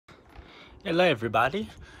Hello everybody,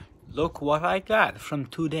 look what I got from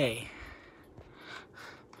today.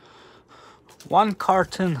 1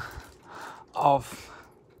 carton of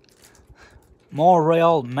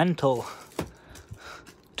Montreal menthol,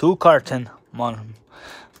 2 carton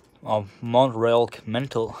of Montreal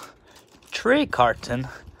menthol, 3 carton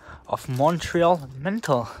of Montreal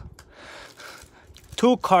menthol,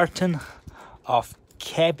 2 carton of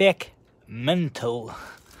Quebec menthol,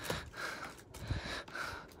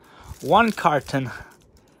 1 carton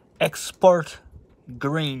export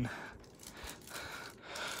green,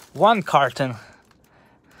 1 carton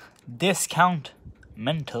discount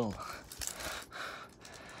menthol,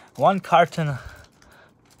 1 carton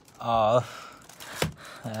of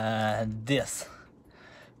this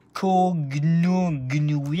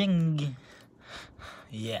caughnawaga,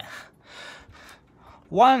 yeah,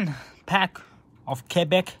 1 pack of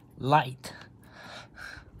Quebec light,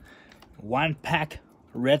 1 pack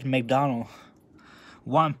red macdonald,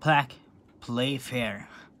 1 pack playfares,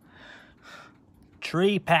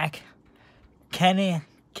 3 pack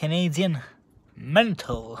Canadian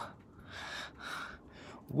menthol,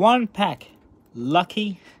 1 pack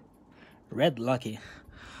red lucky,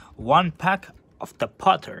 1 pack of the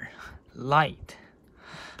Potter light,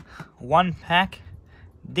 1 pack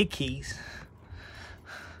Dickies,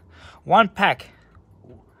 1 pack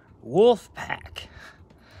wolf pack,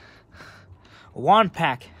 1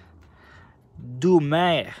 pack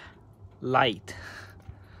Dumer light,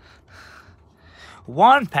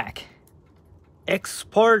 1 pack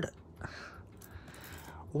export,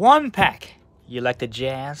 1 pack you like the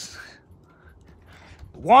jazz,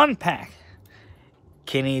 1 pack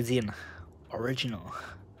Canadian original,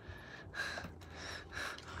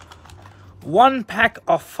 1 pack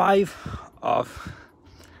of 5 of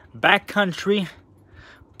backcountry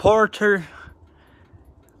porter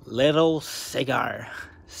little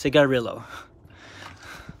cigarillo,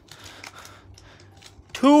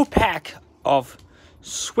 2 pack of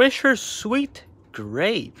Swisher sweet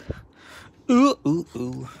grape.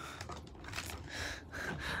 Ooh.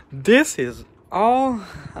 This is all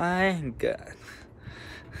I got.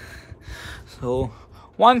 So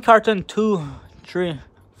 1 carton, 2, 3,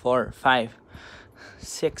 4, 5,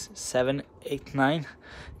 6, 7, 8, 9,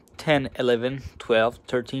 10, 11, 12,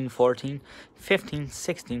 13, 14, 15,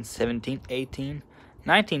 16, 17, 18,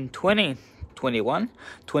 19, 20, 21,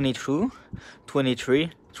 22,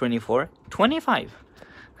 23, 24, 25.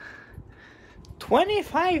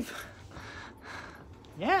 25.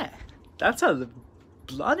 Yeah, that's a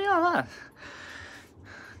bloody lot.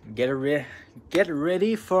 Get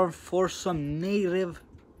ready for some native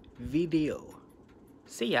video.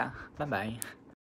 See ya. Bye bye.